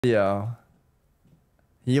video.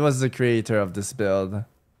 He was the creator of this build.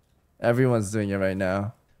 Everyone's doing it right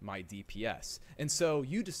now. My DPS. And so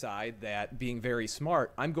you decide that, being very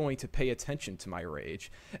smart, I'm going to pay attention to my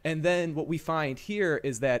rage. And then what we find here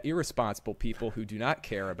is that irresponsible people who do not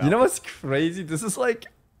care about... You know what's crazy? This is like...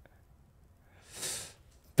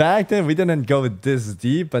 Back then we didn't go this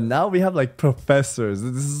deep, but now we have like professors.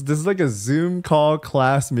 This is like a Zoom call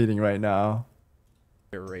class meeting right now.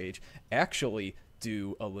 Rage actually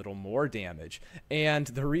do a little more damage, and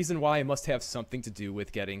the reason why it must have something to do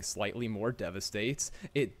with getting slightly more devastates.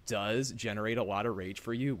 It does generate a lot of rage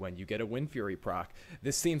for you when you get a Wind Fury proc.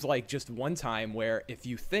 This seems like just one time where if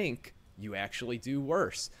you think, you actually do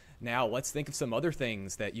worse. Now let's think of some other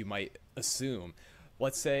things that you might assume.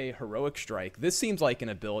 Let's say Heroic Strike. This seems like an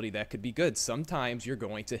ability that could be good. Sometimes you're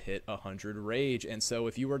going to hit 100 rage, and so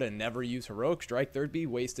if you were to never use Heroic Strike, there'd be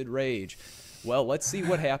wasted rage. Well, let's see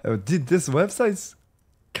what happens. Oh, dude, this website's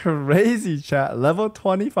crazy, chat. Level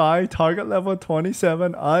 25, target level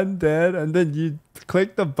 27, undead, and then you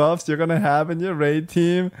click the buffs you're gonna have in your raid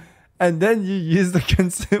team, and then you use the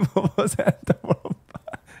consumables at the world.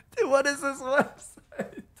 Dude, what is this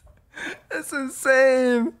website? It's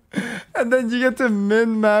insane. And then you get to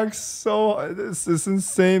min-max so... This is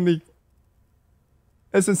insanely...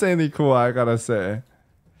 It's insanely cool, I gotta say.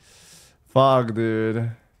 Fuck, dude.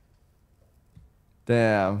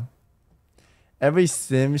 Damn. Every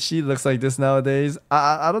sim sheet looks like this nowadays.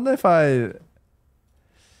 I don't know if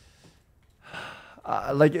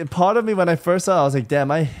like, part of me when I first saw it, I was like, damn,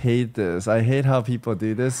 I hate this. I hate how people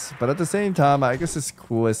do this. But at the same time, I guess it's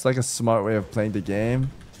cool. It's like a smart way of playing the game.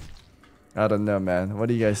 I don't know, man. What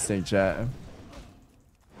do you guys think, chat?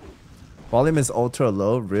 Volume is ultra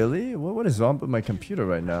low? Really? What is wrong with my computer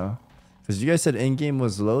right now? Because you guys said in-game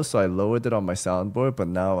was low, so I lowered it on my soundboard, but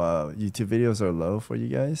now YouTube videos are low for you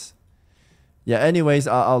guys. Yeah, anyways,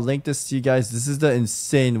 I'll link this to you guys. This is the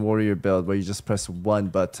insane warrior build where you just press one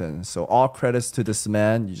button. So all credits to this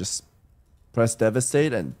man. You just press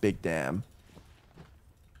devastate and big damn.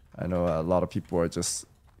 I know a lot of people are just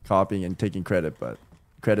copying and taking credit, but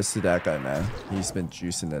credits to that guy, man. He's been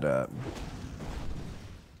juicing it up.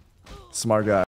 Smart guy.